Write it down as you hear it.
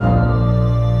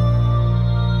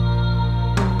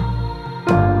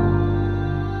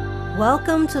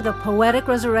Welcome to the Poetic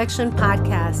Resurrection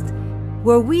Podcast,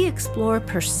 where we explore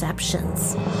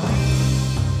perceptions.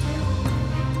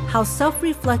 How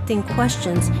self-reflecting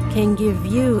questions can give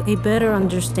you a better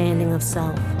understanding of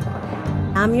self.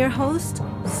 I'm your host,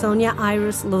 Sonia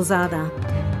Iris Lozada.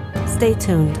 Stay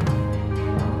tuned.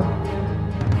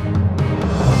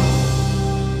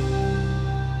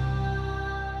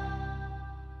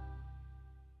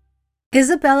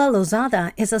 Isabella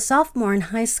Lozada is a sophomore in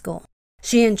high school.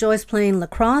 She enjoys playing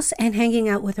lacrosse and hanging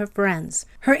out with her friends.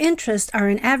 Her interests are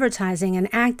in advertising and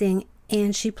acting,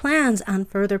 and she plans on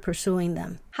further pursuing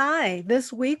them. Hi,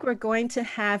 this week we're going to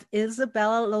have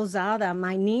Isabella Lozada.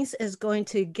 My niece is going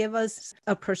to give us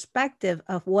a perspective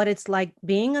of what it's like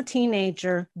being a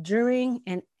teenager during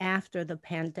and after the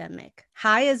pandemic.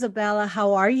 Hi, Isabella.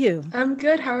 How are you? I'm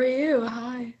good. How are you?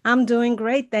 Hi. I'm doing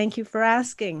great. Thank you for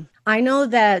asking. I know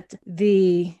that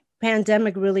the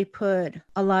pandemic really put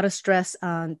a lot of stress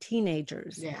on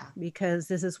teenagers. Yeah. Because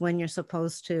this is when you're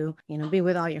supposed to, be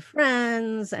with all your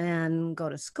friends and go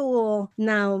to school.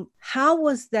 Now, how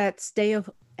was that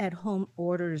at home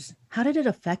orders? How did it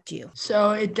affect you?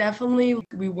 So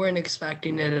we weren't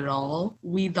expecting it at all.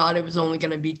 We thought it was only going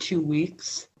to be 2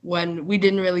 weeks when we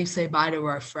didn't really say bye to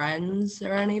our friends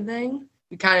or anything.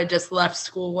 We kind of just left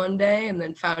school one day and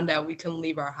then found out we couldn't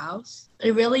leave our house.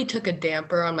 It really took a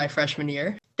damper on my freshman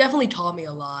year. Definitely taught me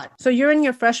a lot. So you're in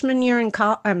your freshman year in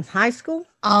high school?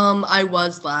 I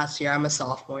was last year. I'm a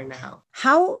sophomore now.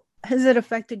 How has it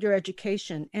affected your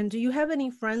education? And do you have any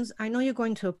friends? I know you're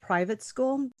going to a private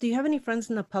school. Do you have any friends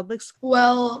in the public school?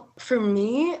 Well, for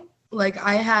me,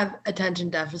 I have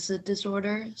attention deficit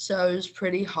disorder, so it was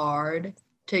pretty hard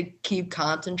to keep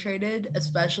concentrated,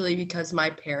 especially because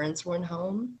my parents weren't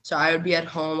home. So I would be at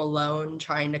home alone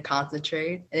trying to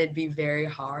concentrate, and it'd be very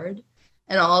hard.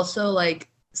 And also,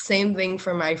 same thing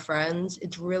for my friends.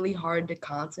 It's really hard to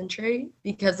concentrate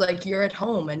because you're at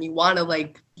home and you want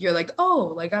to you're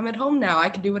I'm at home now. I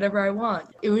can do whatever I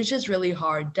want. It was just really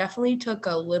hard. Definitely took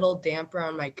a little damper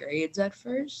on my grades at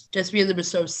first just because it was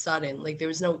so sudden. There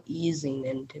was no easing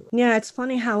into it. Yeah, it's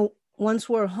funny how once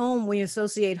we're home, we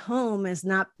associate home as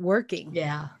not working.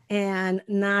 Yeah. And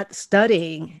not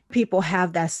studying. People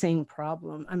have that same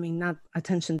problem. I mean, not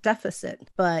attention deficit,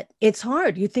 but it's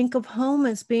hard. You think of home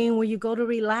as being where you go to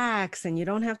relax and you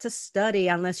don't have to study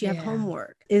unless you have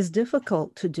homework. It's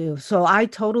difficult to do. So I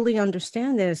totally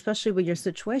understand it, especially with your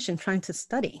situation, trying to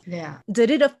study. Yeah. Did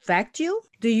it affect you?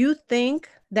 Do you think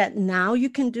that now you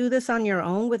can do this on your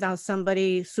own without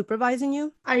somebody supervising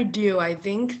you? I do. I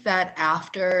think that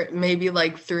after maybe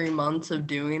 3 months of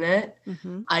doing it,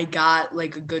 I got a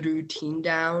good routine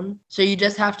down. So you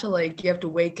just have to you have to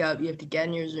wake up, you have to get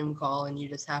in your Zoom call, and you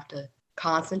just have to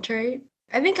concentrate.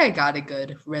 I think I got a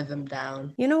good rhythm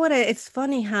down. You know what? It's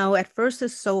funny how at first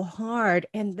it's so hard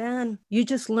and then you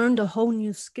just learned a whole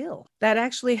new skill that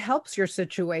actually helps your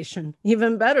situation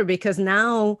even better because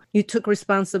now you took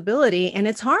responsibility and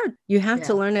it's hard. You have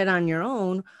to learn it on your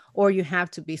own or you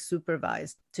have to be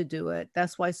supervised to do it.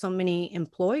 That's why so many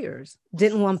employers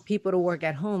didn't want people to work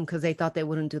at home because they thought they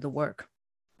wouldn't do the work.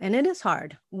 And it is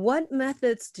hard. What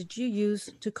methods did you use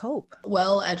to cope?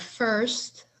 Well, at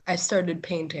first I started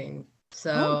painting.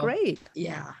 So, great.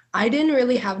 Yeah, I didn't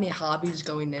really have any hobbies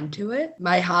going into it.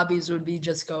 My hobbies would be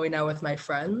just going out with my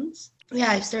friends.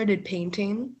 Yeah, I started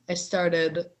painting. I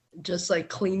started just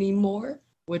cleaning more,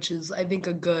 which is, I think,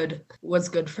 was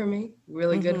good for me,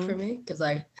 really good for me, because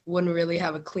I wouldn't really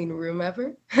have a clean room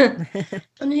ever.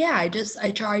 And yeah,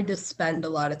 I tried to spend a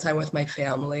lot of time with my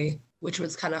family, which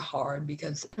was kind of hard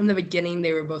because in the beginning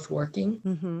they were both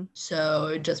working. So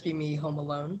it'd just be me home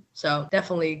alone. So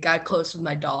definitely got close with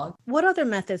my dog. What other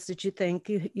methods did you think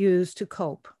you used to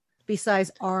cope besides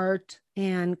art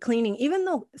and cleaning? Even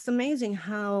though it's amazing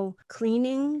how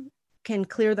cleaning can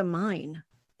clear the mind.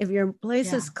 If your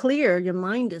place is clear, your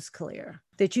mind is clear.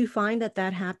 Did you find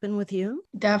that happened with you?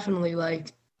 Definitely.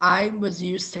 I was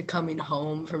used to coming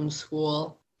home from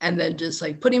school and then just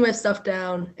putting my stuff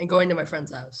down and going to my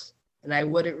friend's house. And I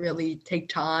wouldn't really take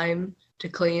time to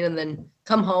clean and then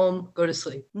come home, go to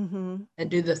sleep, and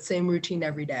do the same routine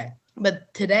every day.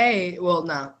 But today, well,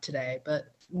 not today, but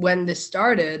when this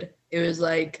started, it was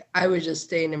I was just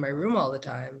staying in my room all the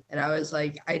time. And I was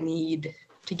I need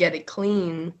to get it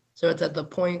clean. So it's at the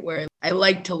point where I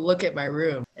like to look at my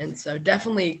room. And so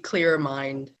definitely clear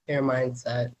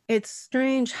mindset. It's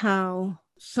strange how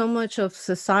so much of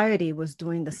society was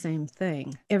doing the same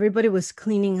thing. Everybody was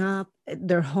cleaning up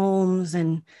their homes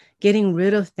and getting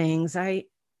rid of things.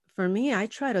 For me, I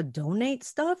try to donate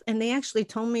stuff, and they actually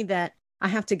told me that I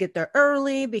have to get there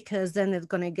early because then it's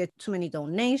going to get too many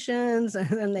donations and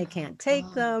then they can't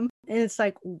take them. And it's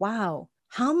wow,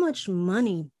 how much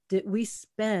money did we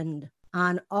spend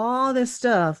on all this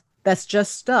stuff that's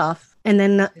just stuff? And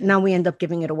then now we end up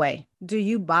giving it away. Do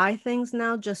you buy things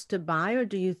now just to buy, or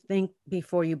do you think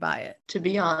before you buy it? To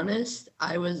be honest,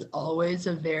 I was always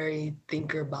a very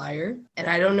thinker buyer. And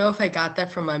I don't know if I got that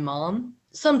from my mom.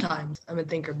 Sometimes I'm a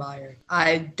thinker buyer.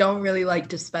 I don't really like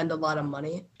to spend a lot of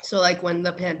money. So like when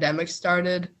the pandemic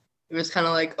started, it was kind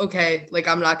of like, okay, like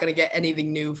I'm not going to get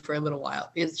anything new for a little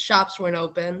while because shops weren't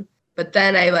open. But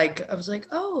then I was like,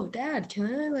 oh, Dad, can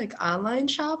I like online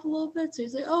shop a little bit? So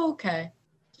he's like, oh, okay.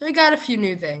 So I got a few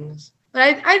new things. But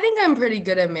I think I'm pretty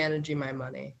good at managing my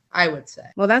money, I would say.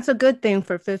 Well, that's a good thing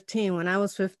for 15. When I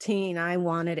was 15, I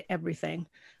wanted everything.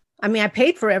 I mean, I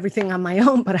paid for everything on my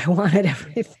own, but I wanted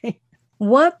everything.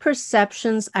 What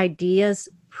perceptions, ideas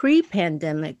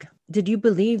pre-pandemic did you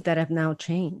believe that have now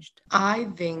changed? I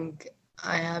think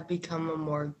I have become a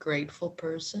more grateful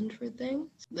person for things.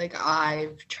 Like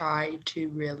I've tried to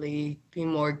really be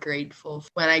more grateful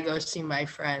when I go see my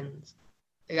friends.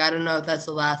 Like I don't know if that's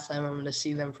the last time I'm going to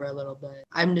see them for a little bit.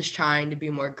 I'm just trying to be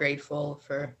more grateful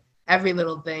for every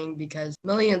little thing because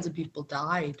millions of people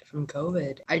died from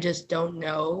COVID. I just don't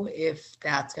know if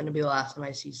that's going to be the last time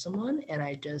I see someone. And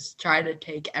I just try to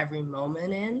take every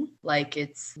moment in like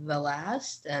it's the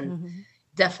last and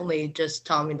definitely just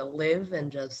taught me to live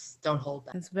and just don't hold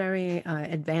back. It's very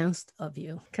advanced of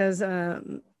you because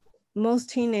most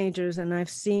teenagers, and I've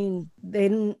seen, they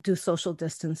didn't do social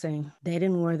distancing. They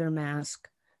didn't wear their mask.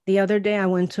 The other day, I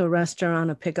went to a restaurant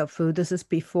to pick up food. This is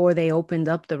before they opened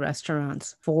up the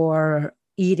restaurants for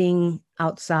eating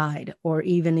outside or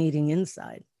even eating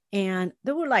inside. And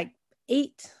there were like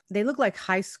 8. They looked like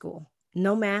high school.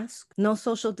 No mask, no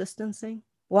social distancing.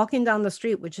 Walking down the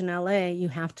street, which in LA, you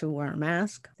have to wear a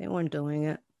mask. They weren't doing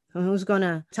it. And who's going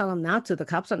to tell them not to? The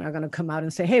cops are not going to come out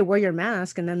and say, hey, wear your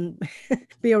mask, and then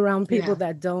be around people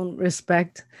that don't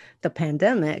respect the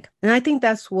pandemic. And I think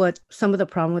that's what some of the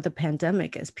problem with the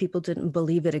pandemic is. People didn't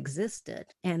believe it existed,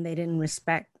 and they didn't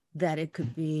respect that it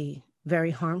could be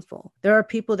very harmful. There are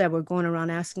people that were going around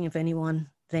asking if anyone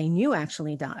they knew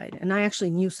actually died. And I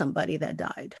actually knew somebody that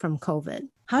died from COVID.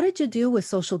 How did you deal with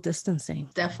social distancing?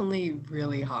 Definitely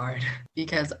really hard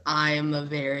because I am a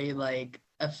very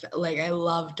I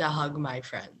love to hug my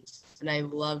friends and I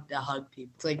love to hug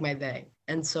people. It's like my thing.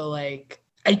 And so like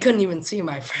I couldn't even see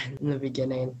my friend in the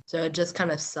beginning. So it just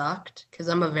kind of sucked because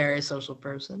I'm a very social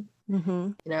person.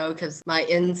 You know, because my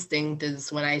instinct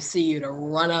is when I see you to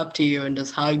run up to you and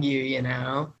just hug you, you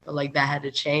know, but like that had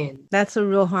to change. That's a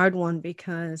real hard one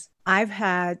because I've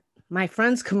had my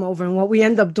friends come over and what we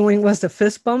end up doing was the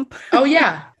fist bump. Oh,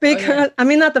 yeah. Because, I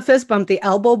mean, not the fist bump, the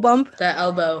elbow bump. The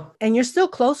elbow. And you're still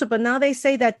closer, but now they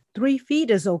say that 3 feet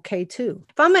is okay too.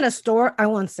 If I'm at a store, I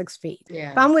want 6 feet.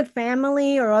 Yeah. If I'm with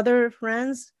family or other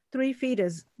friends, 3 feet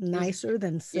is nicer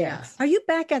than 6. Yeah. Are you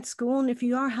back at school? And if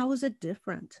you are, how is it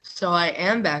different? So I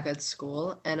am back at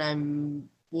school and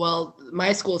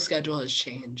my school schedule has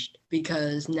changed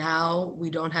because now we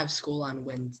don't have school on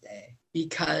Wednesday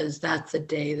because that's the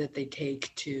day that they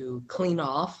take to clean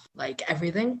off like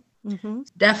everything.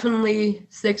 Definitely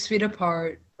 6 feet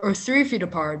apart or 3 feet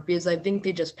apart because I think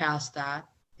they just passed that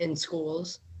in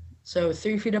schools. So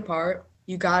 3 feet apart.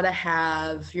 You gotta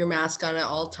have your mask on at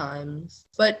all times.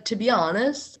 But to be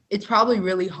honest, it's probably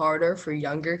really harder for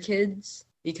younger kids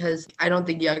because I don't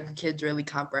think younger kids really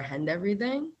comprehend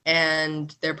everything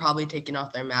and they're probably taking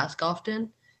off their mask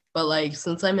often. But like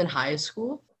since I'm in high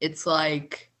school, it's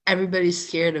like everybody's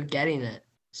scared of getting it.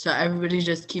 So everybody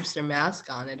just keeps their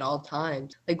mask on at all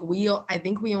times. Like I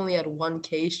think we only had one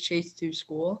case chased through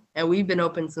school and we've been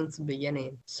open since the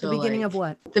beginning. So the beginning of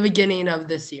what? The beginning of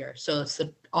this year. So it's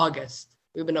August.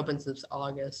 We've been open since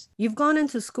August. You've gone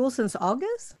into school since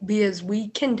August? Because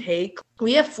we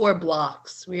have 4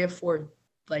 blocks. We have 4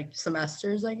 like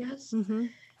semesters, I guess.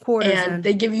 Quarters. And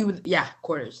they give you,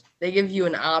 quarters. They give you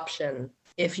an option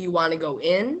if you want to go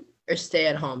in or stay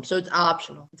at home. So it's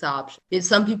optional. It's optional. Because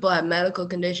some people have medical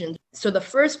conditions. So the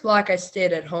first block I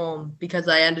stayed at home because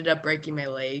I ended up breaking my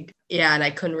leg. Yeah, and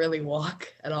I couldn't really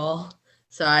walk at all.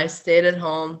 So I stayed at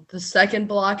home. The second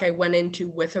block I went into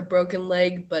with a broken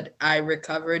leg, but I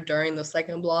recovered during the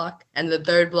second block. And the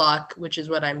third block, which is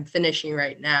what I'm finishing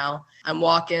right now, I'm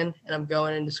walking and I'm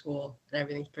going into school and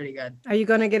everything's pretty good. Are you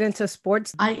going to get into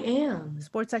sports? I am.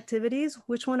 Sports activities?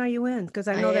 Which one are you in? Because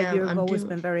I know that you've always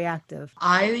been very active.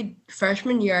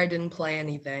 Freshman year, I didn't play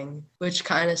anything, which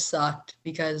kind of sucked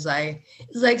because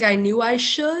it's like I knew I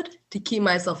should to keep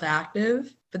myself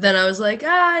active. But then I was like,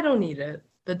 I don't need it.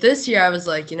 But this year I was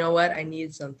like, you know what? I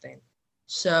need something.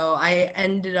 So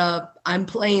I'm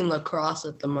playing lacrosse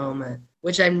at the moment.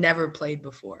 which I've never played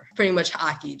before. Pretty much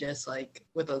hockey, just like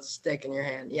with a stick in your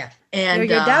hand. Yeah. Your And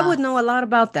dad would know a lot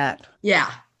about that.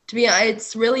 yeah, to be honest,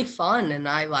 it's really fun and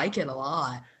I like it a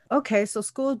lot. Okay, so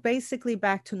school is basically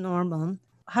back to normal.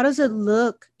 How does it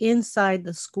look inside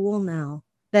the school now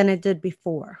than it did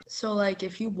before? So like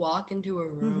if you walk into a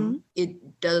room,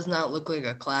 it does not look like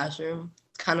a classroom.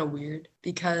 It's kind of weird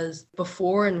because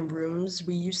before in rooms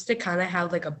we used to kind of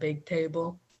have like a big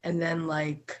table and then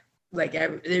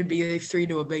there'd be like three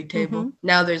to a big table.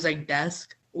 Now there's like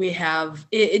desk. We have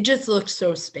it just looks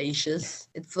so spacious.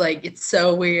 It's like it's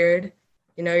so weird.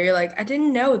 You know, you're like, I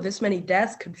didn't know this many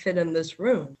desks could fit in this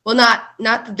room. Well, not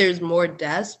that there's more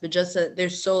desks, but just that they're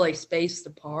so like spaced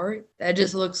apart. That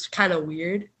just looks kind of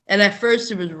weird. And at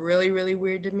first it was really, really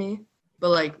weird to me. But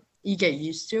like you get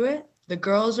used to it. The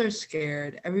girls are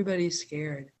scared. Everybody's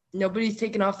scared. Nobody's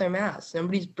taking off their masks.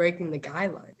 Nobody's breaking the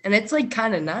guideline. And it's like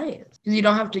kind of nice because you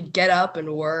don't have to get up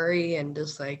and worry and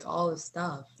just like all this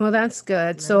stuff. Well, that's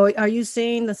good. So are you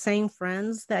seeing the same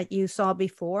friends that you saw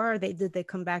before? Or did they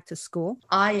come back to school?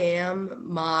 I am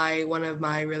one of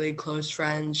my really close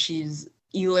friends. She's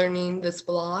e-learning this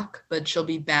block, but she'll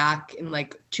be back in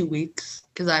like 2 weeks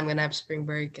because I'm going to have spring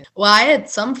break. Well, I had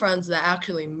some friends that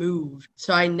actually moved,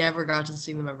 so I never got to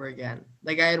see them ever again.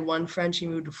 Like I had one friend, she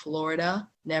moved to Florida,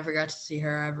 never got to see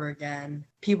her ever again.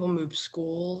 People moved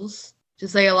schools.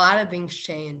 Just like a lot of things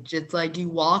changed. It's like you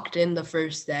walked in the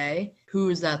first day. Who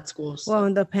is that school? Well,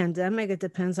 in the pandemic, it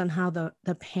depends on how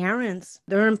the parents,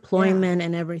 their employment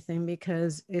and everything,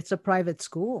 because it's a private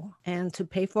school. And to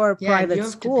pay for a private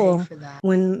school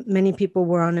when many people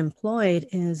were unemployed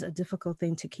is a difficult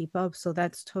thing to keep up. So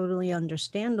that's totally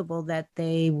understandable that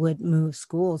they would move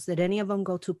schools. Did any of them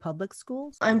go to public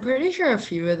schools? I'm pretty sure a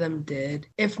few of them did.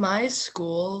 If my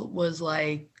school was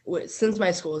like, since my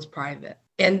school is private,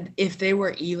 and if they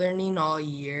were e-learning all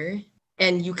year,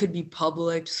 and you could be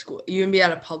public school, you can be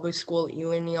at a public school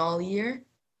e-learning all year,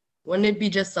 wouldn't it be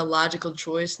just a logical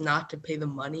choice not to pay the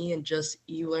money and just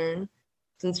e-learn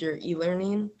since you're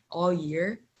e-learning all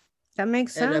year? That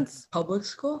makes sense. At a public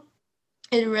school?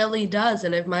 It really does.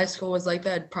 And if my school was like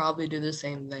that, I'd probably do the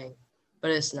same thing. But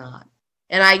it's not.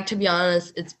 And to be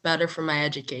honest, it's better for my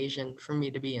education for me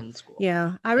to be in school.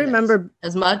 Yeah, I remember.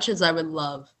 As much as I would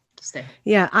love to stay.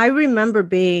 Yeah, I remember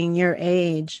being your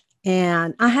age.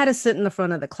 And I had to sit in the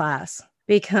front of the class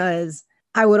because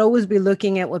I would always be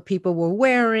looking at what people were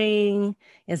wearing.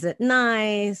 Is it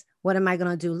nice? What am I going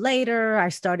to do later? I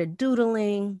started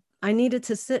doodling. I needed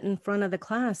to sit in front of the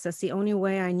class. That's the only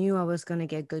way I knew I was going to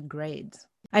get good grades.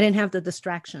 I didn't have the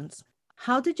distractions.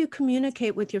 How did you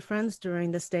communicate with your friends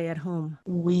during the stay at home?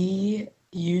 We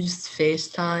used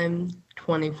FaceTime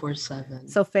 24/7.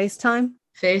 So FaceTime?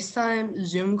 FaceTime,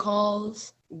 Zoom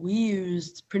calls. We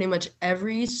used pretty much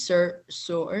every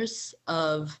source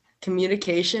of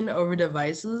communication over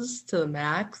devices to the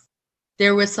max.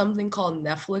 There was something called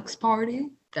Netflix Party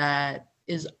that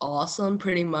is awesome.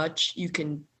 Pretty much you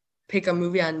can pick a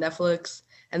movie on Netflix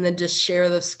and then just share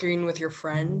the screen with your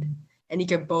friend and you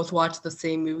can both watch the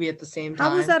same movie at the same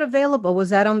time. How was that available? Was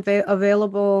that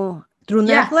available through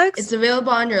Netflix? It's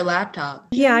available on your laptop.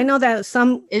 Yeah, I know that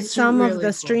some really of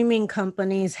the streaming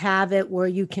companies have it where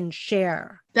you can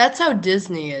share. That's how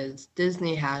Disney is.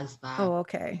 Disney has that. Oh,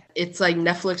 okay. It's like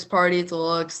Netflix Party. It's a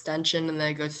little extension and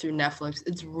then it goes through Netflix.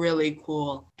 It's really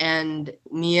cool. And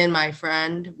me and my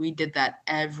friend, we did that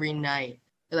every night.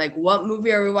 We're like, what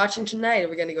movie are we watching tonight? Are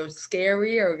we going to go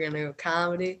scary or are we going to go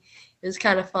comedy? It was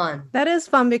kind of fun. That is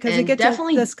fun because you get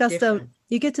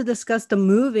to discuss the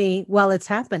movie while it's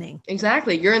happening.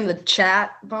 Exactly. You're in the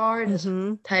chat bar, just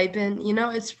type in. You know,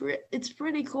 it's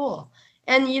pretty cool.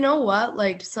 And you know what?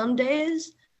 Like some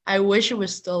days, I wish it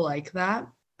was still like that.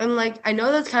 And like, I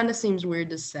know that kind of seems weird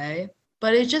to say,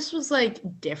 but it just was like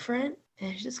different.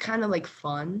 And it's just kind of like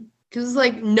fun. Because it's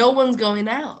like no one's going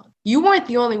out. You weren't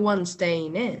the only one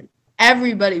staying in.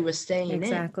 Everybody was staying in.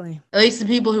 Exactly. At least the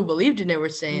people who believed in it were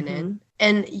staying in.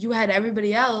 And you had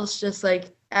everybody else just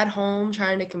like at home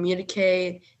trying to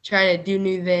communicate, trying to do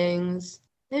new things.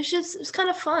 It's kind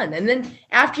of fun. And then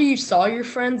after you saw your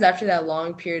friends after that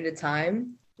long period of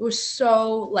time, it was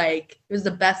so like, it was the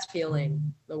best feeling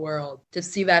in the world to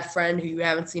see that friend who you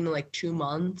haven't seen in like 2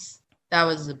 months. That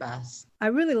was the best. I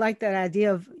really like that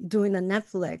idea of doing the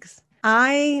Netflix.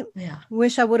 I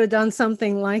wish I would have done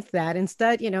something like that.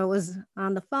 Instead, it was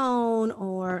on the phone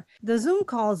or the Zoom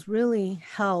calls really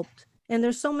helped. And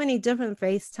there's so many different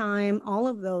FaceTime. All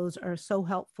of those are so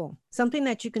helpful. Something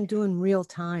that you can do in real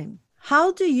time.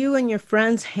 How do you and your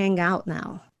friends hang out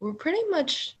now? We're pretty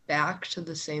much back to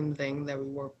the same thing that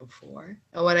we were before.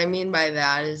 And what I mean by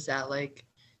that is that like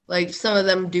some of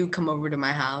them do come over to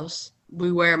my house.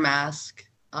 we wear a mask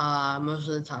most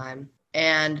of the time.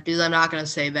 And because I'm not going to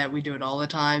say that we do it all the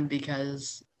time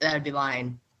because that'd be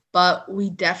lying. But we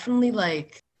definitely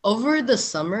like over the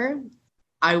summer,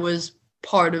 I was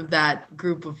part of that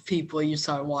group of people you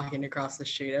saw walking across the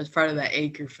street. I was part of that A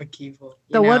group of people.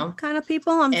 The what kind of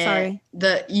people? I'm sorry.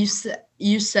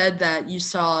 You said that you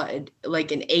saw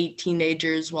like an 8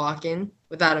 teenagers walking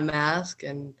without a mask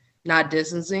and not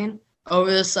distancing.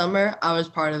 Over the summer, I was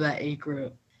part of that A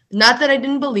group. Not that I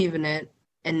didn't believe in it,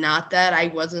 and not that I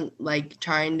wasn't like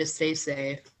trying to stay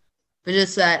safe, but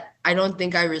just that I don't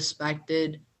think I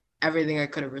respected everything I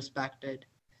could have respected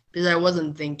because I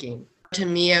wasn't thinking. To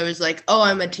me, I was like, oh,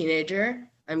 I'm a teenager.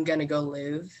 I'm going to go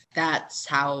live. That's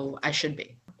how I should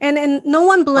be. And no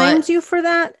one blames you for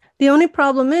that. The only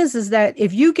problem is that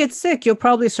if you get sick, you'll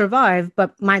probably survive,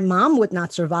 but my mom would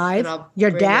not survive.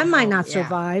 Your dad might not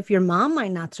survive. Your mom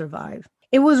might not survive.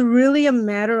 It was really a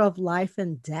matter of life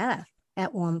and death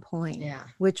at one point,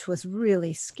 which was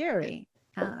really scary.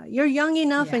 You're young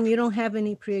enough and you don't have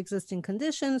any pre-existing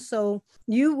conditions, so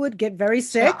you would get very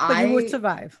sick, but you would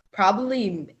survive.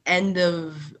 Probably end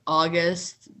of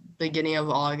August, beginning of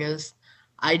August,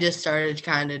 I just started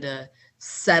kind of to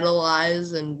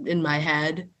settleize and in my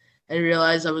head and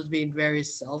realized I was being very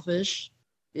selfish.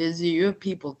 Is you have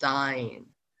people dying,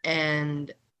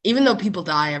 and even though people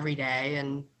die every day,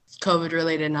 and COVID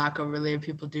related, not COVID related,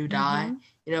 people do die.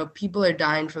 You know, people are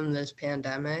dying from this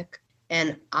pandemic.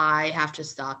 And I have to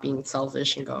stop being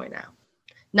selfish and going out.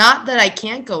 Not that I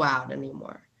can't go out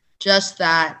anymore, just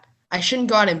that I shouldn't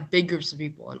go out in big groups of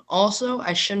people. And also,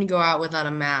 I shouldn't go out without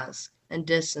a mask and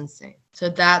distancing. So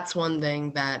that's one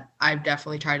thing that I've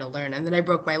definitely tried to learn. And then I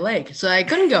broke my leg, so I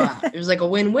couldn't go out. It was like a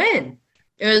win-win.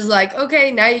 It was like,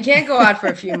 okay, now you can't go out for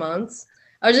a few months.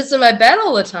 I was just in my bed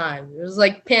all the time. It was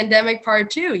like pandemic part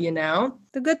 2, you know?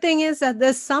 The good thing is that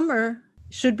this summer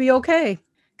should be okay.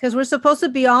 Because we're supposed to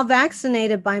be all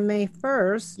vaccinated by May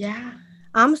 1st. Yeah.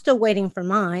 I'm still waiting for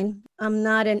mine. I'm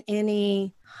not in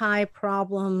any high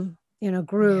problem,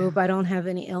 group. I don't have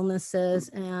any illnesses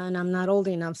and I'm not old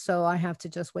enough. So I have to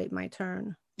just wait my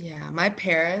turn. Yeah. My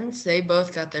parents, they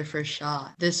both got their first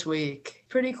shot this week.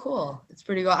 Pretty cool. It's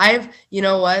pretty cool. You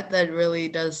know what that really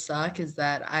does suck is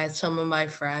that some of my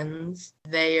friends,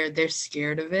 they're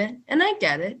scared of it. And I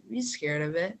get it. Be scared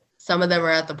of it. Some of them are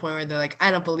at the point where they're like,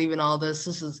 I don't believe in all this.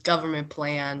 This is government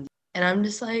planned. And I'm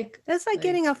just like... That's like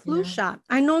getting a flu shot.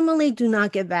 I normally do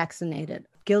not get vaccinated.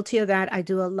 Guilty of that. I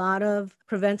do a lot of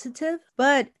preventative.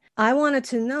 But I wanted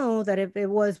to know that if it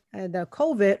was the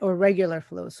COVID or regular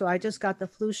flu. So I just got the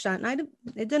flu shot. And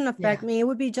it didn't affect me. It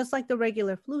would be just like the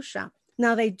regular flu shot.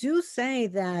 Now, they do say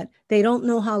that they don't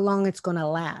know how long it's going to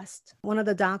last. One of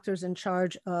the doctors in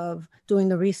charge of doing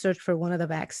the research for one of the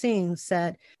vaccines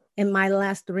said, it might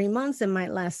last 3 months, it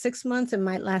might last 6 months, it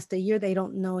might last a year. They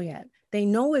don't know yet. They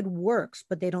know it works,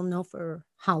 but they don't know for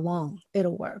how long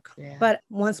it'll work. Yeah. But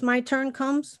once my turn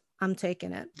comes, I'm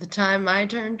taking it. The time my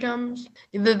turn comes,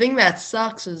 the thing that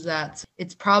sucks is that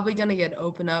it's probably going to get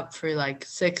opened up for like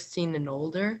 16 and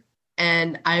older.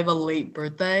 And I have a late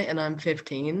birthday and I'm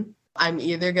 15. I'm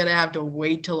either going to have to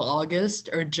wait till August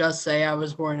or just say I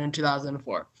was born in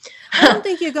 2004. I don't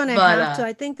think you're going to have to.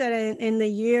 I think that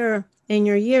in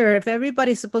your year, if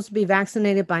everybody's supposed to be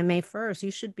vaccinated by May 1st,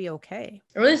 you should be okay.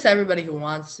 Or at least everybody who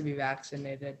wants to be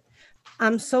vaccinated.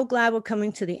 I'm so glad we're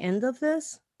coming to the end of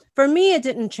this. For me, it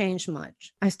didn't change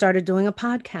much. I started doing a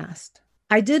podcast.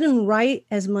 I didn't write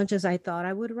as much as I thought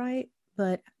I would write,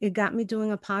 but it got me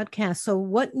doing a podcast. So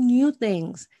what new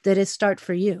things did it start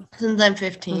for you? Since I'm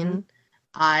 15,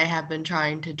 I have been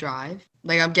trying to drive.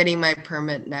 Like I'm getting my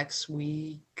permit next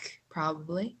week,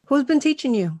 probably. Who's been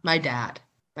teaching you? My dad.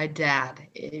 My dad.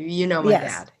 You know my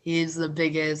dad. He's the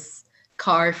biggest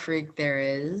car freak there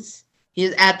is.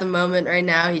 He's at the moment right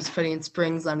now, he's putting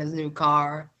springs on his new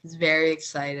car. He's very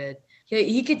excited.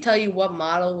 He could tell you what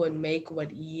model would make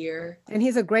what year. And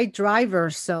he's a great driver,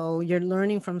 so you're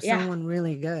learning from someone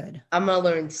really good. I'm going to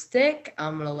learn stick.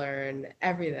 I'm going to learn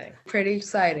everything. Pretty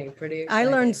exciting. I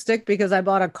learned stick because I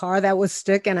bought a car that was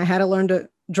stick and I had to learn to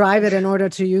drive it in order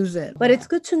to use it. But it's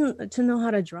good to know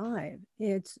how to drive.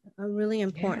 It's a really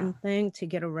important thing to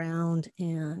get around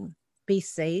and be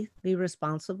safe, be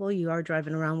responsible. You are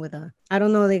driving around with I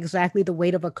don't know exactly the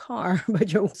weight of a car,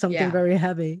 but you're something very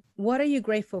heavy. What are you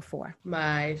grateful for?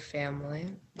 My family,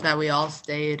 that we all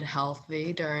stayed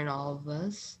healthy during all of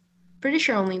this. Pretty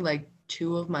sure only like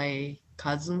 2 of my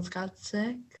cousins got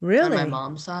sick. Really? On my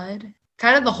mom's side.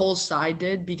 Kind of the whole side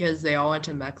did because they all went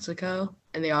to Mexico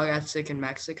and they all got sick in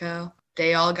Mexico.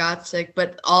 They all got sick,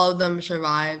 but all of them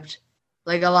survived.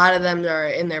 Like a lot of them are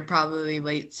in their probably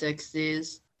late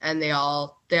 60s. And they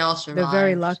all they all They're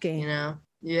very survived, lucky. you know?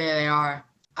 Yeah, they are.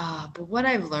 But what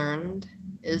I've learned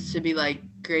is to be like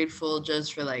grateful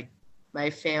just for like my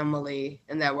family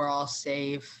and that we're all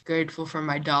safe. Grateful for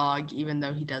my dog, even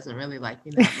though he doesn't really like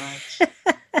me that much.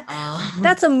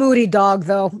 That's a moody dog,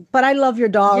 though, but I love your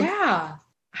dog. Yeah,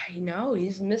 I know.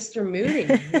 He's Mr. Moody.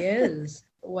 He is.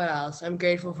 What else? I'm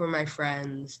grateful for my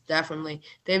friends. Definitely.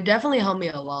 They've definitely helped me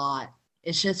a lot.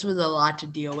 It just was a lot to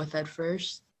deal with at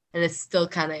first, and it still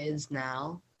kind of is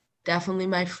now. Definitely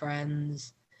my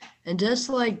friends. And just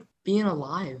like being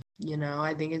alive,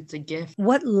 I think it's a gift.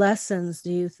 What lessons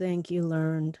do you think you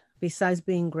learned besides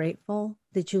being grateful?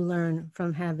 Did you learn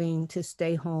from having to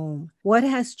stay home? What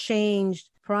has changed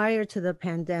prior to the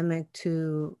pandemic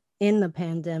to in the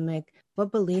pandemic?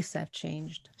 What beliefs have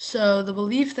changed? So the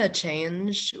belief that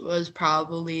changed was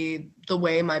probably the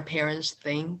way my parents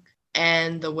think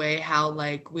and the way how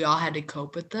like we all had to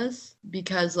cope with this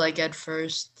because like at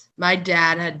first my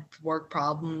dad had work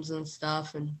problems and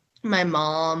stuff and my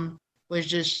mom was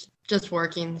just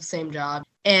working the same job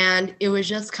and it was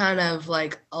just kind of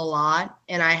like a lot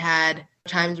and I had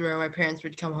times where my parents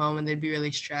would come home and they'd be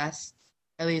really stressed,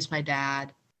 at least my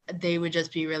dad. They would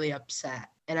just be really upset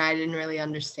and I didn't really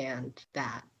understand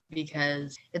that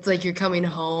because it's like you're coming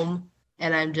home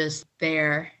and I'm just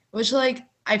there, which like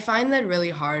I find that really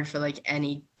hard for like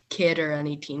any kid or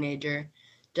any teenager.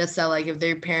 Just that like if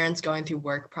their parents going through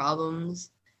work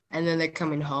problems and then they're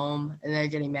coming home and they're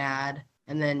getting mad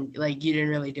and then like you didn't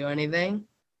really do anything.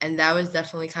 And that was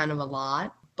definitely kind of a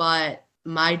lot. But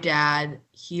my dad,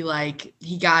 he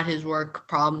got his work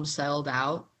problems settled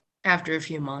out after a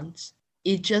few months.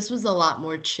 It just was a lot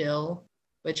more chill,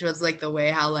 which was like the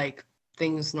way how like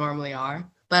things normally are.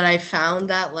 But I found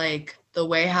that like the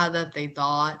way how that they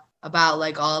thought about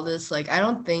like all this, like I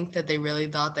don't think that they really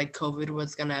thought that COVID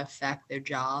was gonna affect their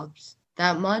jobs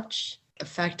that much.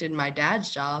 Affected my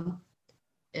dad's job.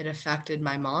 It affected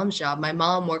my mom's job. My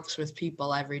mom works with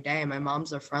people every day. My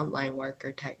mom's a frontline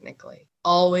worker technically.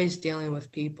 Always dealing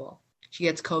with people. She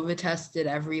gets COVID tested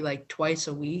every like twice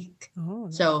a week.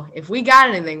 Oh, So if we got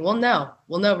anything, we'll know.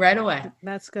 We'll know right away.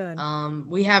 that's good.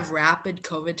 We have rapid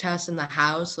COVID tests in the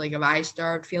house. Like if I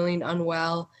start feeling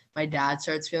unwell, my dad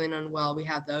starts feeling unwell, we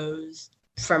have those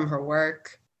from her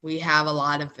work. We have a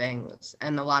lot of things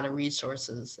and a lot of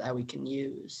resources that we can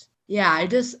use. Yeah,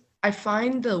 I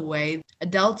find the way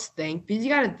adults think, because you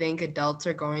got to think adults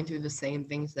are going through the same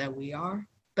things that we are.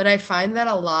 But I find that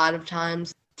a lot of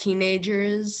times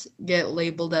teenagers get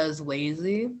labeled as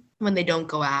lazy when they don't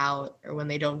go out or when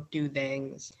they don't do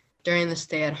things. During the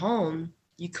stay at home,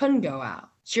 you couldn't go out.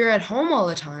 So you're at home all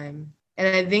the time.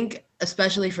 And I think,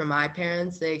 especially for my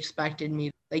parents, they expected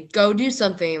me like, go do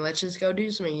something. Let's just go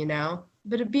do something.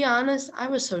 But to be honest, I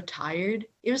was so tired.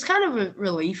 It was kind of a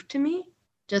relief to me.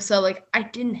 Just so like I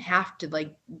didn't have to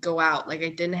like go out. Like I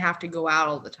didn't have to go out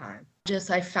all the time.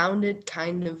 Just I found it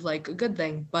kind of like a good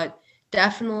thing, but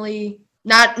definitely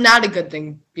not a good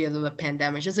thing because of the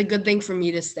pandemic. Just a good thing for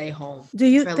me to stay home. Do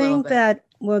you for a little think bit. that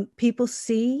what people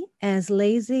see as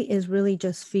lazy is really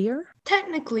just fear?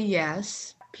 Technically,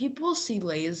 yes. People see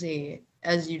lazy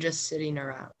as you just sitting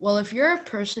around. Well, if you're a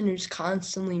person who's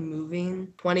constantly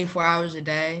moving 24 hours a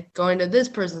day, going to this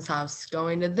person's house,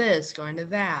 going to this, going to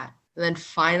that, and then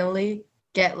finally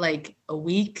get like a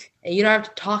week and you don't have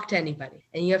to talk to anybody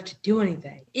and you have to do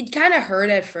anything. It kind of hurt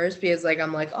at first because like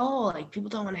I'm like, oh, like people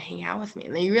don't want to hang out with me.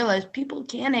 And then you realize people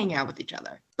can hang out with each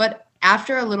other. But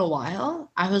after a little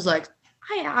while, I was like,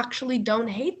 I actually don't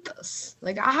hate this.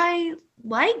 Like I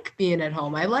like being at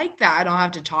home. I like that I don't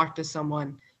have to talk to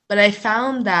someone. But I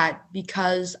found that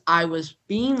because I was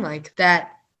being like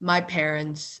that, my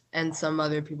parents and some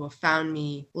other people found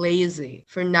me lazy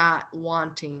for not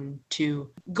wanting to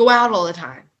go out all the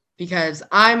time because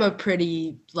I'm a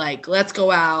pretty like, let's go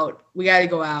out. We got to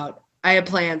go out. I have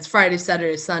plans Friday,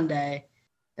 Saturday, Sunday,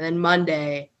 and then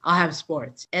Monday I'll have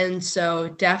sports. And so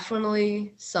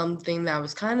definitely something that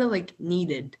was kind of like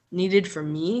needed for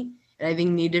me. And I think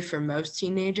needed for most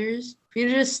teenagers for you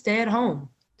to just stay at home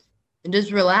and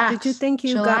just relax. Did you think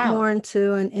you chill got out. more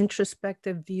into an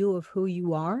introspective view of who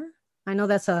you are? I know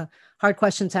that's a hard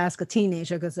question to ask a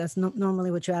teenager because that's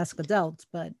normally what you ask adults,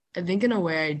 but I think in a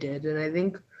way I did. And I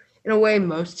think in a way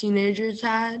most teenagers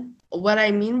had. What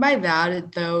I mean by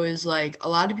that, though, is like a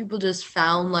lot of people just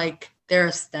found like their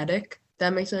aesthetic. If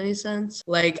that makes any sense.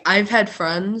 Like I've had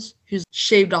friends who's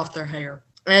shaved off their hair.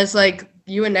 And it's like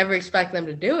you would never expect them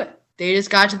to do it. They just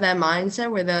got to that mindset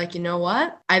where they're like, you know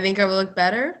what? I think I will look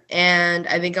better and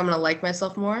I think I'm going to like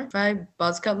myself more if I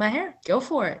buzz cut my hair. Go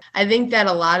for it. I think that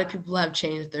a lot of people have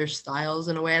changed their styles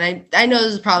in a way. And I know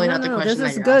this is probably not the question this that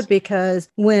is you're good asking. because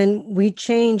when we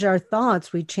change our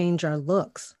thoughts, we change our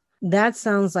looks. That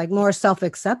sounds like more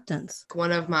self-acceptance.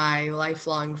 One of my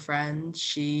lifelong friends,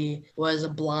 she was a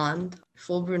blonde,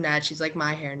 full brunette. She's like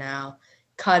my hair now.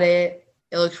 Cut it.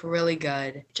 It looks really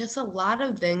good. Just a lot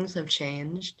of things have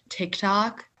changed.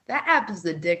 TikTok, that app is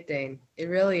addicting. It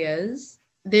really is.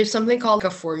 There's something called a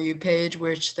For You page,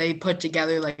 which they put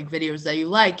together like videos that you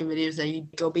like and videos that you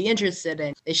go be interested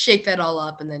in. They shake that all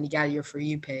up and then you got your For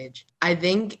You page. I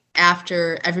think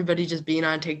after everybody just being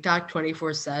on TikTok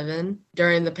 24/7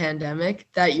 during the pandemic,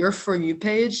 that your For You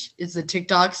page is the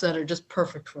TikToks that are just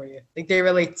perfect for you. Like they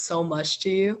relate so much to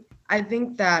you. I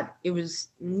think that it was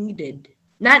needed.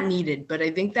 Not needed, but I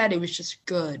think that it was just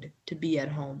good to be at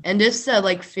home and just to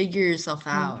like figure yourself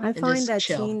out I and find just that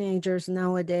chill. teenagers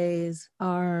nowadays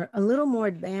are a little more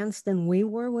advanced than we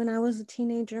were when I was a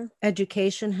teenager.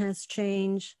 Education has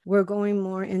changed. We're going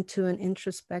more into an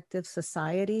introspective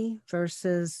society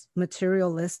versus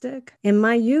materialistic. In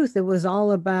my youth, it was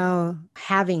all about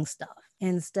having stuff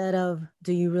instead of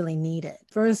do you really need it?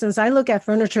 For instance, I look at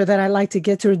furniture that I like to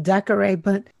get to decorate,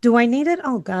 but do I need it?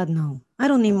 Oh God, no. I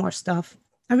don't need more stuff.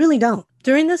 I really don't.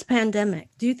 During this pandemic,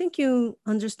 do you think you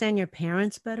understand your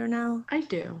parents better now? I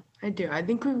do. I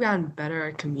think we've gotten better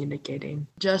at communicating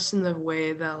just in the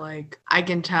way that like I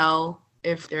can tell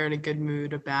if they're in a good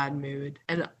mood, a bad mood.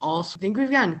 And also I think we've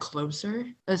gotten closer,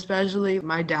 especially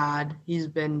my dad. He's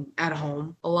been at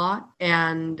home a lot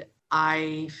and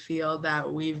I feel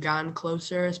that we've gotten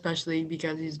closer, especially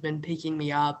because he's been picking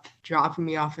me up, dropping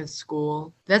me off at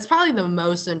school. That's probably the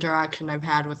most interaction I've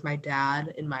had with my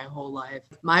dad in my whole life.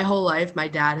 My whole life, my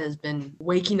dad has been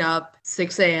waking up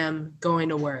 6 a.m., going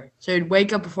to work. So he'd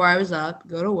wake up before I was up,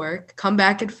 go to work, come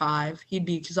back at 5. He'd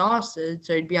be exhausted,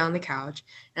 so he'd be on the couch,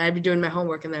 and I'd be doing my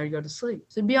homework, and then I'd go to sleep.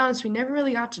 So to be honest, we never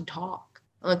really got to talk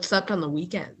except on the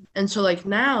weekend. And so like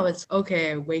now it's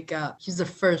okay, I wake up. He's the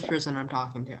first person I'm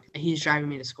talking to. He's driving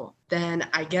me to school. Then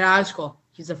I get out of school.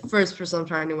 He's the first person I'm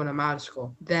talking to when I'm out of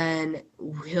school. Then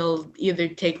he'll either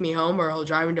take me home or he'll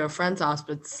drive me to a friend's house.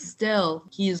 But still,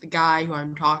 he's the guy who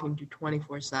I'm talking to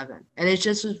 24/7. And it's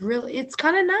just really, it's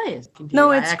kind of nice.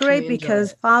 No, it's great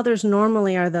because fathers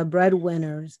normally are the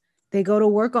breadwinners. They go to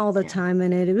work all the time,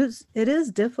 and it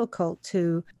is difficult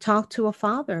to talk to a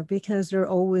father because they're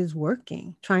always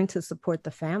working, trying to support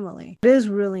the family. It is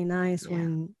really nice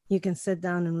when you can sit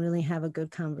down and really have a good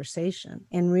conversation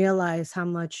and realize how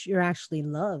much you're actually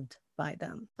loved by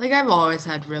them. Like I've always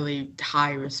had really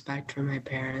high respect for my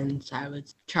parents. I would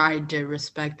try to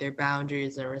respect their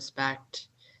boundaries and respect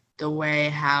the way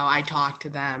how I talk to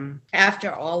them.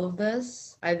 After all of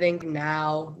this, I think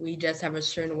now we just have a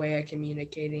certain way of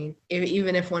communicating.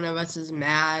 Even if one of us is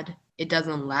mad, it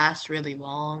doesn't last really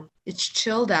long. It's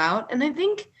chilled out. And I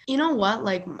think, you know what?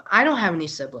 Like, I don't have any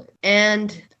siblings.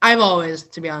 And I've always,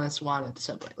 to be honest, wanted a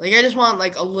sibling. Like, I just want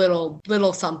like a little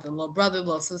something, little brother,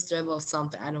 little sister, little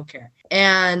something. I don't care.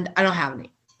 And I don't have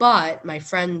any. But my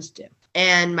friends do.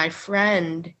 And my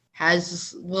friend has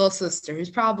this little sister who's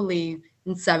probably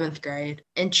in 7th grade,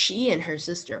 and she and her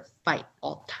sister fight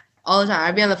all the time.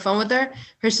 I'd be on the phone with her,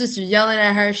 her sister's yelling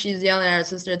at her, she's yelling at her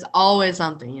sister. It's always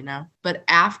something, you know. But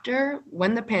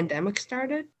when the pandemic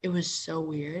started, it was so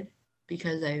weird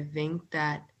because I think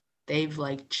that they've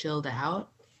like chilled out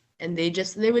and they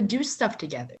would do stuff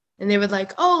together. And they would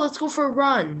like, oh, let's go for a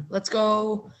run, let's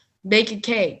go bake a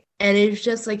cake. And it was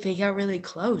just like they got really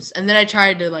close. And then I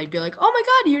tried to like be like, oh my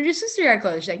God, you and your sister got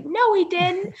close. She's like, no, we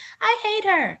didn't. I hate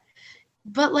her.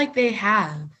 But like they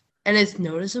have, and it's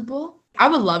noticeable. I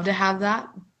would love to have that,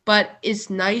 but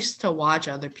it's nice to watch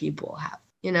other people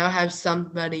have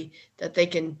somebody that they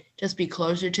can just be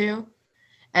closer to,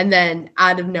 and then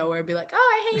out of nowhere be like, oh,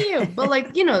 I hate you. But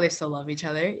like, they still love each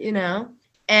other,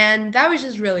 and that was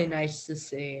just really nice to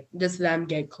see, just them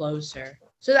get closer.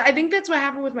 So I think that's what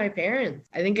happened with my parents.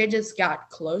 I think I just got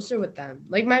closer with them.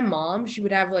 Like my mom, she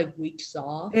would have like weeks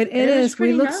off. It is.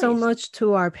 We look so much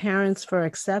to our parents for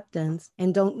acceptance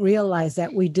and don't realize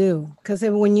that we do. Because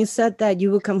when you said that you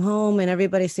would come home and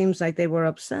everybody seems like they were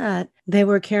upset, they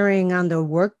were carrying on their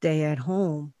workday at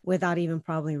home without even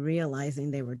probably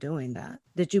realizing they were doing that.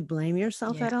 Did you blame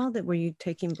yourself at all? Were you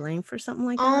taking blame for something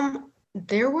like that?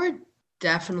 There were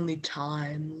definitely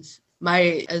times.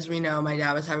 As we know, my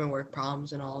dad was having work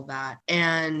problems and all of that.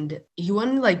 And he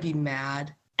wouldn't like be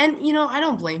mad. And, I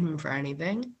don't blame him for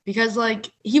anything because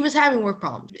like he was having work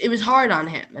problems. It was hard on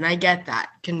him. And I get that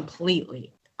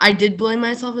completely. I did blame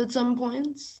myself at some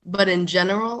points, but in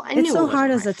general, I It's knew so it wasn't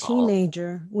hard as my a fault.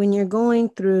 teenager when you're going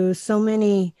through so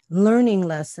many learning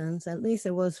lessons, at least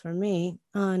it was for me,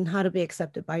 on how to be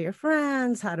accepted by your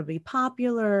friends, how to be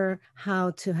popular,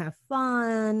 how to have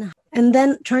fun, and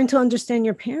then trying to understand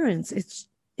your parents.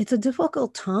 It's a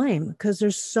difficult time because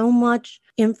there's so much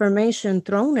information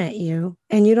thrown at you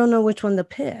and you don't know which one to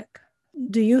pick.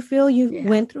 Do you feel you Yeah.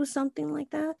 went through something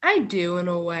like that? I do in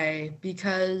a way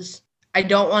because I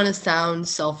don't want to sound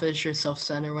selfish or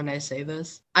self-centered when I say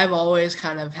this. I've always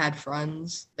kind of had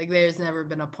friends. Like there's never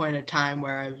been a point of time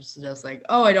where I was just like,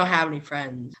 "Oh, I don't have any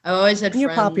friends." I've always had You're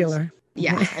friends. popular.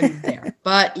 Yeah, I'm there.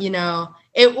 But,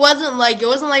 it wasn't like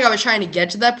I was trying to get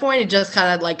to that point. It just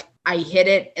kind of like I hit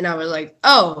it and I was like,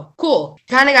 "Oh, cool."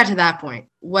 Kind of got to that point.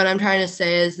 What I'm trying to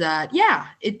say is that, yeah,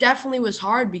 it definitely was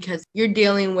hard because you're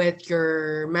dealing with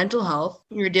your mental health.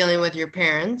 You're dealing with your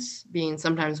parents being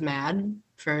sometimes mad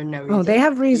for no Oh, they reason.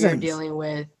 have You're reasons. dealing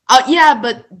with, oh, yeah,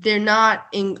 but they're not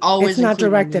It's always not including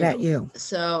directed you. at you.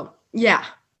 So, yeah.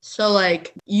 So,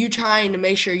 like, you trying to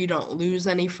make sure you don't lose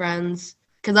any friends.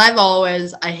 Because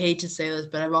I hate to say this,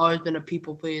 but I've always been a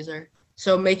people pleaser.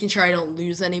 So, making sure I don't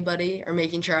lose anybody or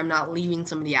making sure I'm not leaving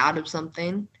somebody out of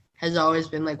something has always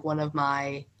been like one of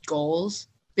my goals.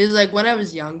 Because like when I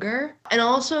was younger, and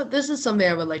also this is something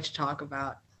I would like to talk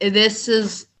about. This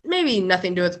is maybe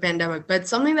nothing to do with the pandemic, but it's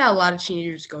something that a lot of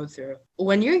teenagers go through.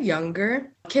 When you're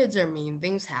younger, kids are mean,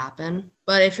 things happen.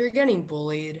 But if you're getting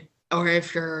bullied, or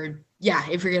if you're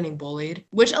getting bullied,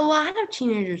 which a lot of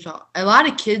teenagers are, a lot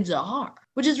of kids are,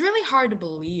 which is really hard to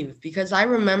believe because I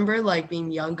remember like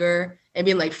being younger and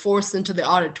being like forced into the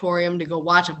auditorium to go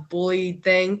watch a bully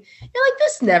thing. You're like,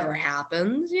 this never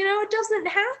happens, it doesn't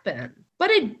happen.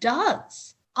 But it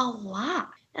does a lot.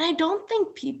 And I don't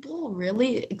think people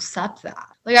really accept that.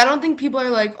 Like, I don't think people are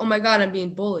like, oh my God, I'm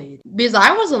being bullied. Because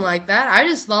I wasn't like that. I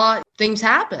just thought things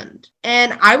happened.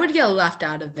 And I would get left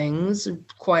out of things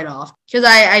quite often. Because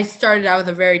I started out with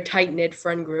a very tight knit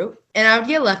friend group. And I would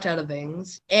get left out of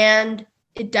things. And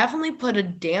it definitely put a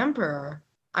damper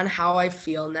on how I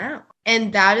feel now.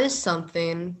 And that is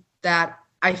something that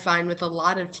I find with a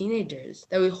lot of teenagers,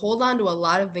 that we hold on to a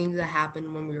lot of things that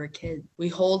happened when we were kids. We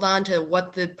hold on to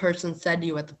what the person said to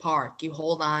you at the park. You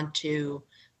hold on to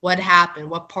what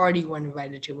happened, what party you were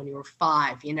invited to when you were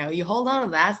 5. You hold on to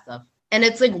that stuff. And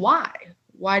it's like, why?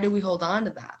 Why do we hold on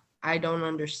to that? I don't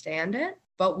understand it,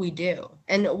 but we do.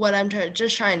 And what I'm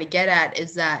just trying to get at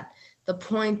is that the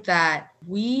point that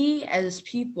we as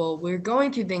people, we're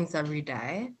going through things every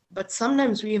day, but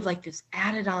sometimes we have like this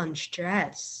added on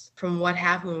stress from what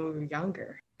happened when we were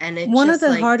younger. And it One of just the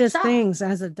like hardest sucks. things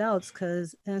as adults,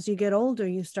 because as you get older,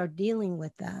 you start dealing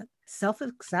with that self Yeah.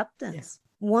 acceptance.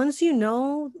 Once you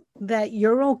know that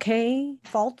you're okay,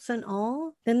 faults and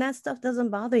all, then that stuff doesn't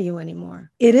bother you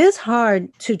anymore. It is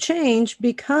hard to change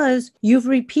because you've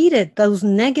repeated those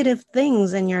negative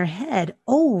things in your head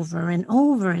over and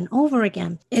over and over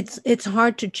again. It's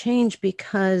hard to change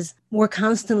because we're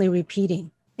constantly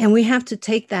repeating. And we have to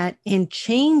take that and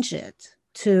change it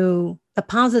to a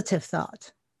positive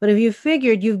thought. But if you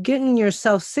figured you've given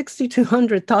yourself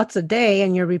 6,200 thoughts a day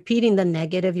and you're repeating the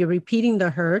negative, you're repeating the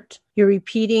hurt, you're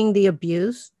repeating the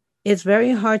abuse, it's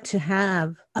very hard to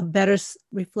have a better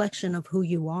reflection of who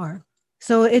you are.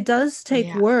 So it does take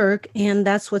Yeah. work, and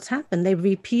that's what's happened. They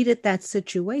repeated that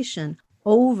situation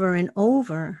over and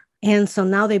over. And so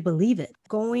now they believe it.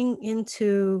 Going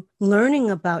into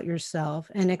learning about yourself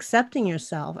and accepting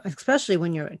yourself, especially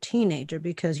when you're a teenager,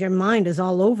 because your mind is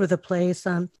all over the place.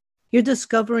 You're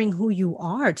discovering who you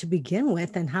are to begin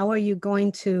with, and how are you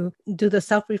going to do the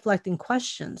self-reflecting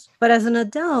questions. But as an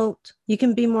adult, you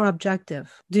can be more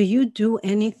objective. Do you do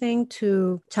anything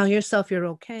to tell yourself you're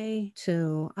okay?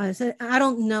 I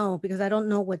don't know, because I don't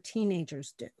know what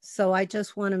teenagers do. So I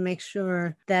just want to make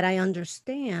sure that I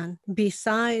understand,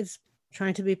 besides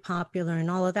trying to be popular and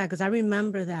all of that, because I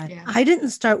remember that Yeah. I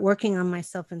didn't start working on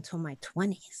myself until my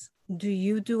 20s. Do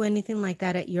you do anything like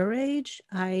that at your age?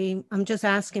 I'm just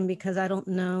asking because I don't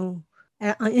know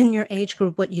in your age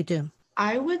group what you do.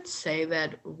 I would say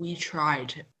that we try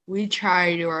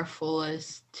to our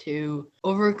fullest to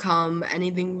overcome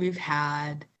anything we've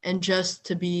had and just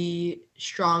to be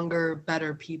stronger,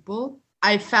 better people.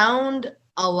 I found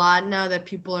a lot now that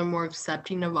people are more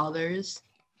accepting of others.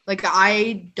 Like,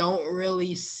 I don't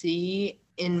really see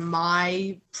in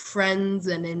my friends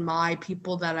and in my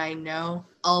people that I know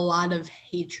a lot of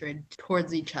hatred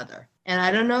towards each other. And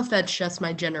I don't know if that's just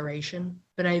my generation,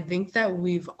 but I think that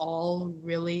we've all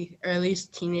really, or at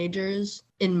least teenagers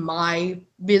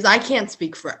because I can't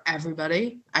speak for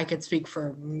everybody. I can speak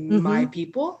for my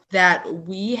people that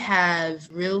we have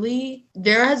really,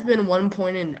 there has been one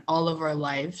point in all of our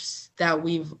lives that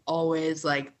we've always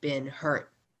like been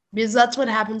hurt. Because that's what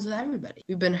happens with everybody.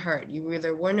 We've been hurt. You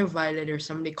either weren't invited or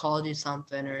somebody called you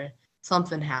something or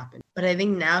something happened. But I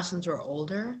think now since we're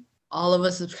older, all of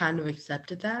us have kind of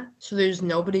accepted that. So there's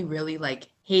nobody really like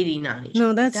hating on each other.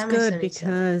 No, that's good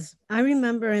because I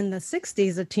remember in the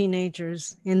 60s, the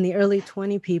teenagers in the early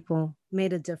 20 people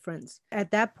made a difference.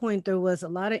 At that point, there was a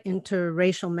lot of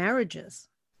interracial marriages.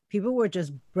 People were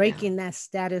just breaking that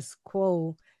status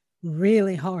quo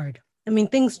really hard. I mean,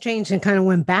 things changed and kind of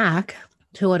went back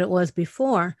to what it was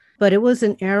before, but it was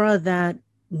an era that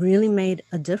really made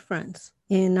a difference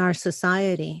in our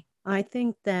society. I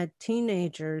think that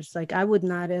teenagers, like I would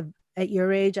not have, at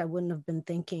your age, I wouldn't have been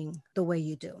thinking the way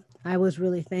you do. I was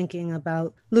really thinking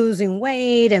about losing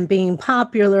weight and being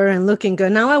popular and looking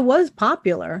good. Now I was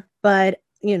popular, but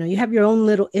you know, you have your own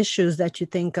little issues that you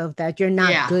think of that you're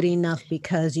not good enough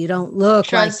because you don't look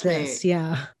Trust like this. Me.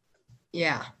 Yeah.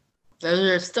 Yeah. Those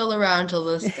are still around till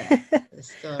this day.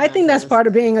 I think that's part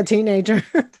of being a teenager.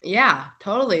 Yeah,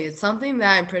 totally. It's something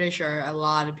that I'm pretty sure a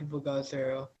lot of people go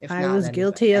through. I was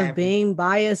guilty of being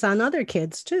biased on other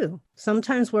kids too.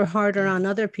 Sometimes we're harder on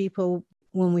other people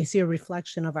when we see a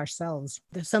reflection of ourselves.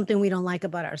 There's something we don't like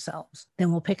about ourselves.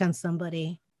 Then we'll pick on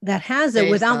somebody that has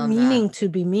it without meaning to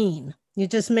be mean. You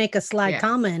just make a sly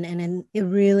comment and it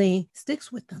really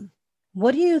sticks with them.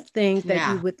 What do you think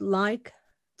that you would like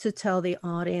to tell the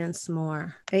audience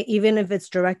more, even if it's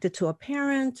directed to a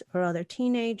parent or other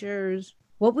teenagers?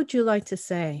 What would you like to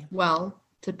say? Well,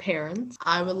 to parents,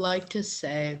 I would like to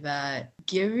say that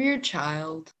give your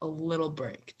child a little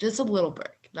break, just a little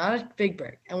break, not a big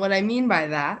break. And what I mean by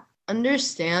that,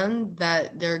 understand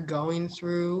that they're going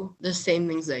through the same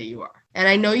things that you are. And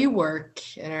I know you work,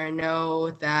 and I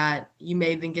know that you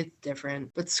may think it's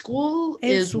different, but school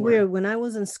is weird. When I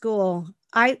was in school,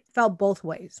 I felt both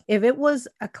ways. If it was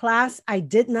a class I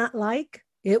did not like,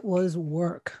 it was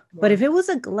work. But if it was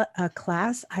a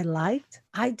class I liked,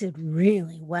 I did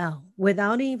really well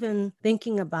without even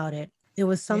thinking about it. It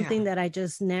was something that I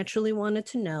just naturally wanted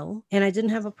to know, and I didn't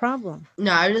have a problem.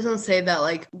 No, I just don't say that,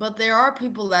 like, but there are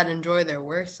people that enjoy their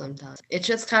work sometimes. It's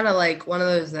just kind of like one of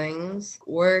those things.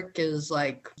 Work is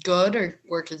like good or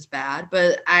work is bad,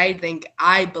 but I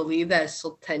believe that it's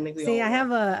still technically. See, I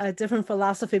have a different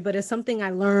philosophy, but it's something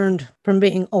I learned from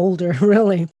being older,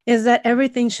 really, is that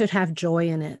everything should have joy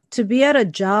in it. To be at a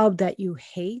job that you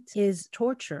hate is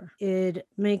torture. It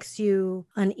makes you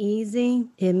uneasy.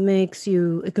 It can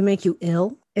make you ill.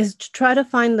 Is to try to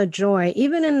find the joy,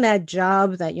 even in that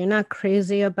job that you're not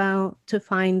crazy about, to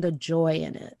find the joy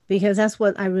in it. Because that's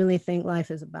what I really think life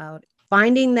is about.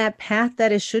 Finding that path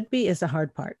that it should be is the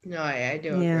hard part. No, I do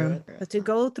agree with that. But to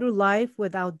go through life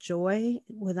without joy,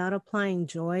 without applying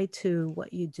joy to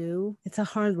what you do, it's a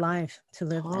hard life to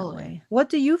live that way. What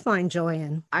do you find joy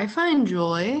in? I find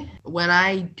joy when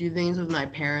I do things with my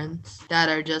parents that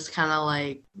are just kind of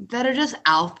like, that are just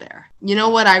out there. You know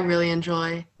what I really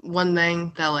enjoy? One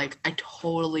thing that like I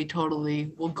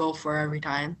totally will go for every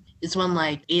time is when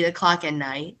like 8 o'clock at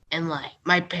night and like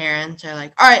my parents are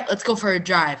like, all right, let's go for a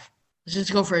drive. Let's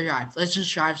just go for a drive. Let's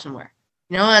just drive somewhere.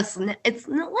 You know, it's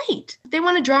not late. They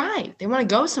want to drive. They want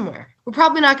to go somewhere. We're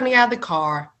probably not going to get out of the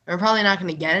car. We're probably not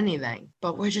going to get anything,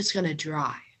 but we're just going to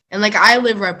drive. And like, I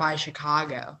live right by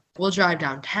Chicago. We'll drive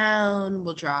downtown.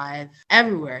 We'll drive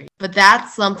everywhere. But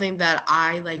that's something that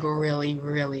I like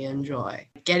really enjoy.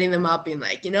 Getting them up, being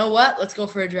like, you know what? Let's go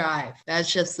for a drive.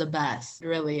 That's just the best. It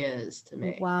really is to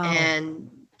me. Wow. And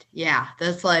yeah,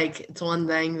 that's like, it's one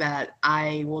thing that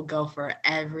I will go for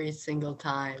every single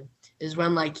time is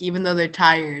when like, even though they're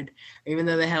tired or even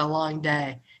though they had a long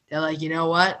day, they're like, you know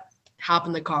what? Hop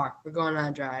in the car. We're going on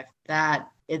a drive.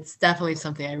 It's definitely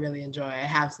something I really enjoy. I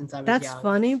have since I was young. That's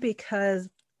funny because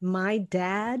my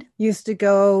dad used to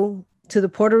go to the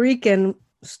Puerto Rican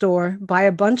store, buy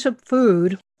a bunch of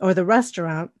food or the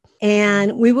restaurant,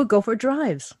 and we would go for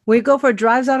drives. We'd go for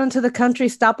drives out into the country,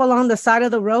 stop along the side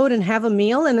of the road and have a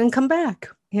meal and then come back.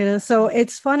 You know, so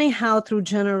it's funny how through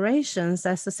generations,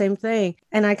 that's the same thing.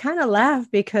 And I kind of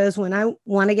laugh because when I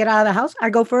want to get out of the house, I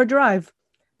go for a drive.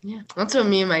 Yeah, that's what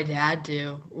me and my dad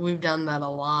do. We've done that a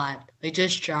lot. Like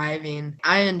just driving.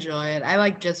 I enjoy it. I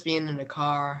like just being in a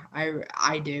car.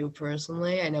 I do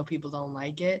personally. I know people don't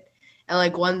like it. And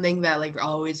like one thing that like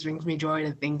always brings me joy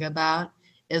to think about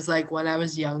is like when I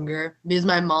was younger, because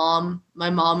my mom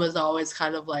was always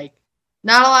kind of like,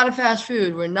 not a lot of fast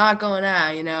food. We're not going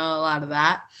out, you know, a lot of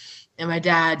that. And my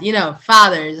dad, you know,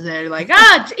 fathers, they're like,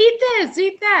 eat this,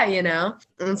 eat that, you know?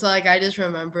 And so, like, I just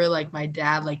remember, like, my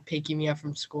dad, like, picking me up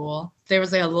from school. There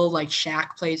was, like, a little, like,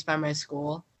 shack place by my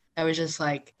school that was just,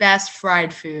 like, best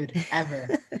fried food ever.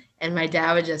 And my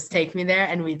dad would just take me there,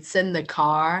 and we'd sit in the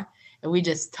car, and we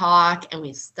just talk, and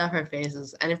we stuff our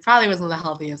faces. And it probably wasn't the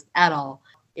healthiest at all.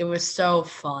 It was so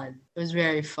fun. It was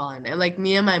very fun. And, like,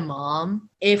 me and my mom,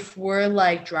 if we're,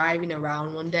 like, driving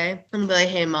around one day, I'm be like,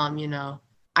 hey, Mom, you know,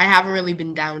 I haven't really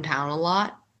been downtown a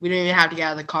lot. We don't even have to get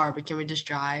out of the car, but can we just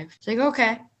drive? It's like,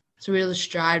 okay. So we'll just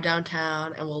drive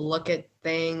downtown and we'll look at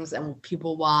things and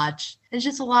people watch. It's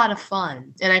just a lot of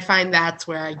fun. And I find that's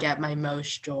where I get my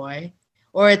most joy.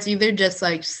 Or it's either just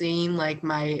like seeing like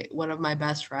one of my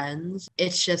best friends.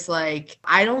 It's just like,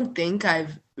 I don't think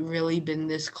I've really been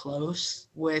this close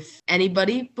with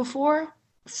anybody before.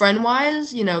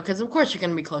 Friend-wise, you know, because of course you're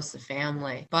going to be close to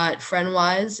family, but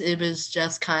friend-wise, it was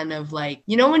just kind of like,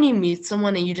 you know, when you meet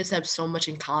someone and you just have so much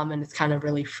in common, it's kind of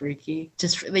really freaky.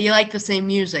 Just, you like the same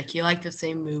music, you like the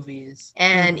same movies,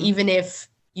 and even if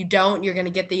you don't, you're going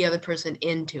to get the other person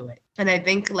into it. And I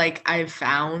think, like, I've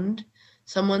found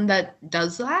someone that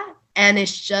does that, and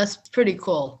it's just pretty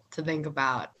cool to think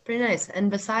about. Pretty nice. And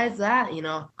besides that, you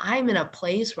know, I'm in a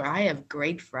place where I have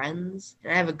great friends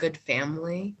and I have a good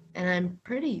family and I'm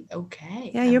pretty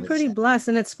okay. Yeah, you're pretty blessed.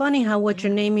 And it's funny how what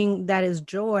you're naming that is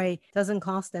joy doesn't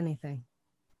cost anything.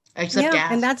 Except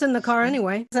gas. And that's in the car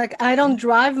anyway. It's like, I don't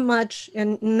drive much.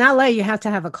 And in LA, you have to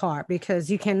have a car because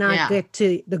you cannot get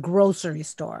to the grocery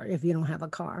store if you don't have a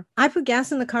car. I put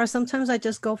gas in the car. Sometimes I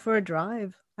just go for a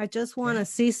drive. I just want to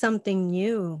see something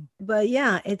new. But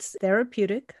yeah, it's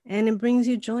therapeutic and it brings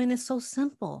you joy and it's so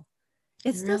simple.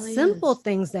 It's the simple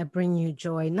things that bring you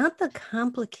joy, not the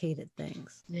complicated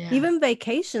things. Yeah. Even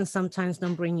vacations sometimes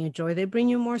don't bring you joy. They bring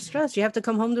you more stress. You have to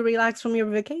come home to relax from your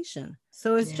vacation.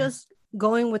 So it's just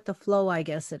going with the flow, I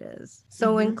guess it is.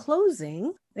 So in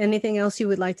closing, anything else you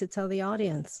would like to tell the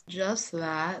audience? Just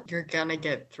that you're gonna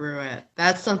get through it.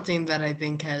 That's something that I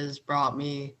think has brought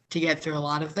me to get through a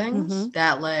lot of things,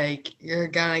 that like you're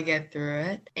gonna get through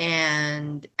it.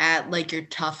 And at like your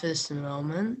toughest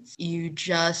moments, you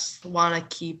just want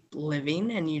to keep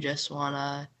living and you just want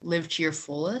to live to your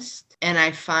fullest. And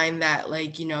I find that,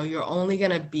 like, you know, you're only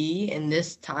going to be in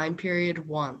this time period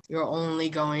once. You're only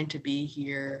going to be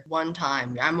here one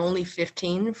time. I'm only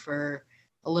 15 for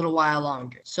a little while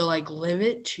longer. So, like, live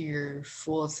it to your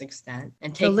fullest extent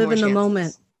and take more chances. So live in the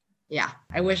moment. Yeah.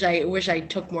 I wish I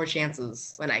took more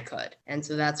chances when I could. And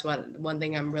so that's one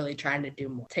thing I'm really trying to do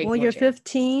more. Well, you're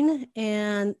 15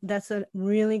 and that's a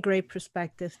really great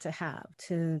perspective to have,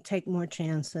 to take more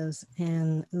chances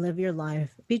and live your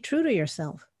life. Be true to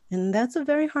yourself. And that's a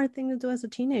very hard thing to do as a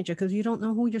teenager because you don't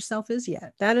know who yourself is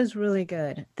yet. That is really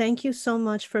good. Thank you so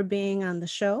much for being on the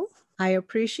show. I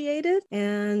appreciate it.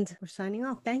 And we're signing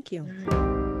off. Thank you.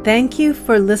 Thank you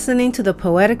for listening to the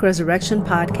Poetic Resurrection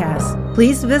podcast.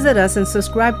 Please visit us and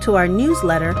subscribe to our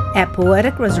newsletter at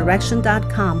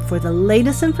poeticresurrection.com for the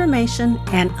latest information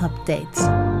and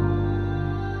updates.